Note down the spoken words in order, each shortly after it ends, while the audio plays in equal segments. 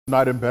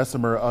Tonight in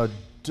Bessemer, a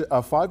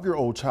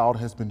 5-year-old child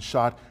has been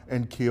shot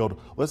and killed.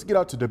 Let's get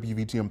out to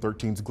WVTM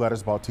 13's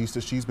Gladys Bautista.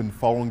 She's been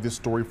following this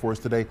story for us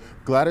today.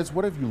 Gladys,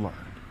 what have you learned?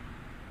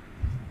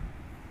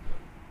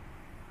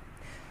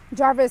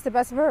 Jarvis, the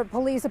Bessemer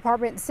Police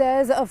Department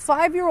says a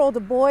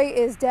 5-year-old boy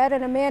is dead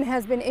and a man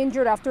has been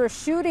injured after a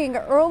shooting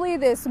early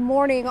this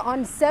morning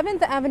on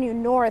 7th Avenue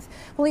North.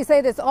 Police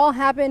say this all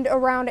happened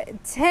around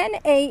 10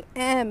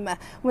 a.m.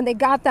 when they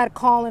got that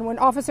call, and when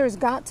officers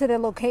got to the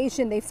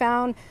location, they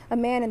found a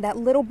man and that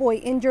little boy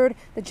injured.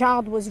 The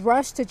child was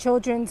rushed to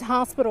Children's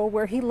Hospital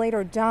where he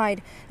later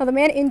died. Now, the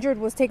man injured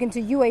was taken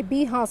to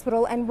UAB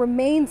Hospital and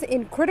remains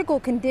in critical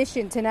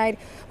condition tonight.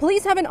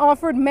 Police haven't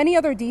offered many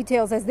other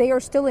details as they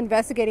are still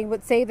investigating,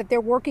 but say that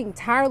they're working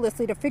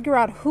tirelessly to figure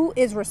out who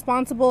is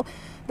responsible.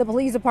 The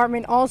police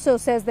department also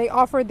says they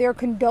offered their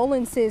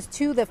condolences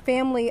to the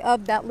family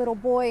of that little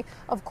boy.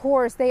 Of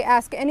course, they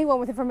ask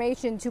anyone with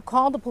information to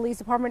call the police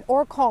department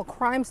or call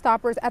Crime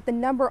Stoppers at the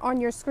number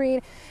on your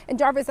screen. And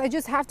Jarvis, I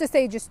just have to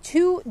say, just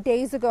 2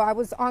 days ago, I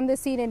was on the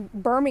scene in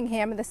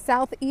Birmingham in the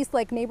Southeast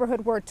Lake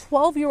neighborhood where a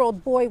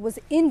 12-year-old boy was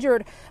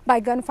injured by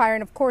gunfire.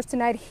 And of course,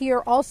 tonight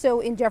here also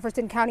in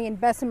Jefferson County in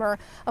Bessemer,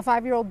 a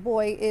 5-year-old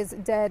boy is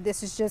dead.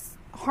 This is just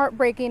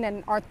heartbreaking,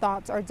 and our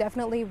thoughts are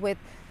definitely with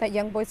that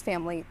young boy's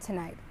family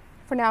tonight.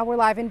 For now, we're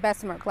live in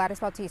Bessemer.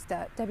 Gladys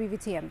Bautista,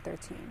 WVTM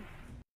 13.